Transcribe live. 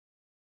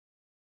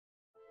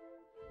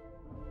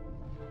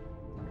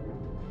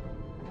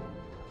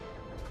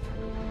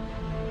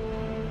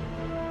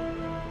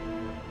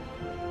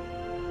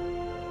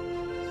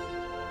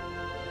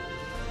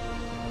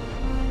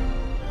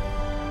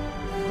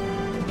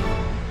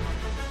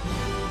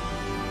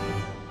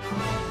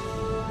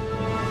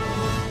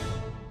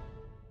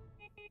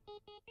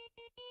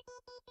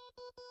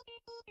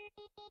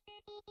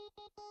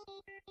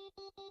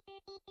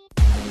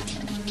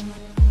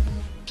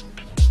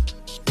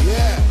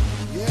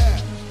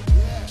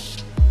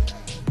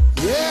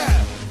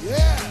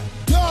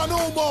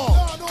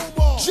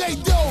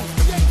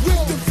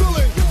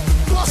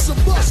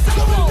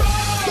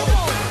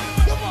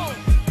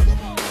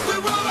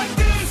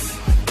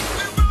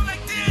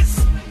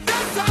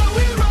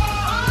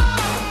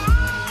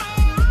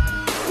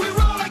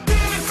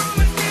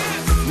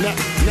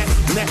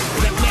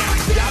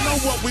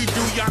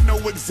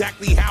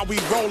exactly how we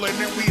rollin',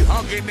 and we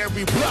huggin'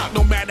 every block.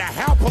 No matter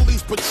how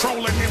police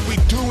patrolin', and we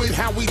do it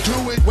how we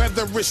do it,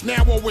 whether it's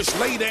now or it's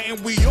later. And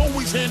we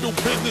always handle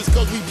business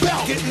cause we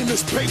bout getting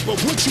this paper.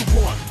 What you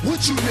want?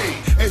 What you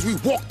need? As we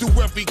walk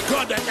through every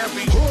gutter,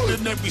 every hood,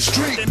 and every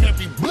street, and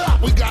every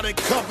block, we got it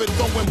covered.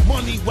 Throwing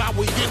money while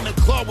we in the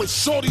club with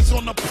shorties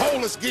on the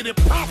pole. Let's get it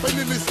poppin'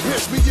 in this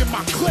bitch. Me and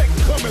my clique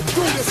coming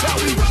through. That's how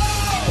we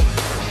roll.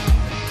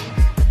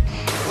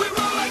 We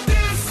roll like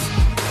this.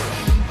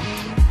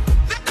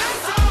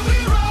 That's how we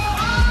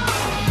roll.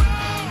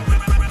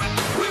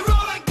 We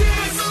roll like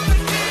this.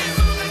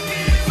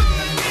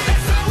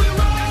 That's how we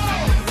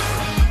roll.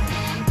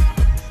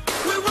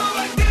 We roll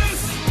like this.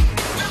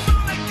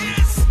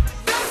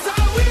 That's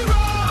how we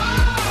roll.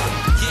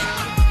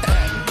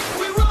 Yeah.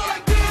 We roll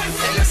like this.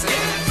 Hey,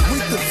 listen.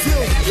 With the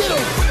feel, get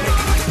em.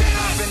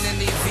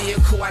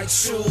 White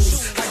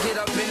shoes. I get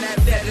up in that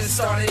bed and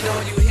start it,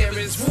 all you hear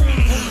is vroom,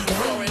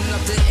 roaring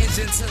up the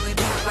engine till it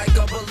pop like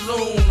a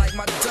balloon. Like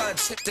my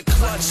Dutch, hit the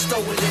clutch, throw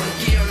it in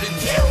gear and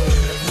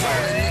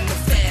rolling in the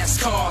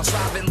fast car,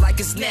 driving like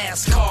it's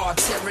NASCAR,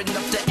 tearing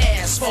up the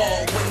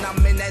asphalt when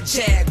I'm in that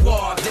Jag.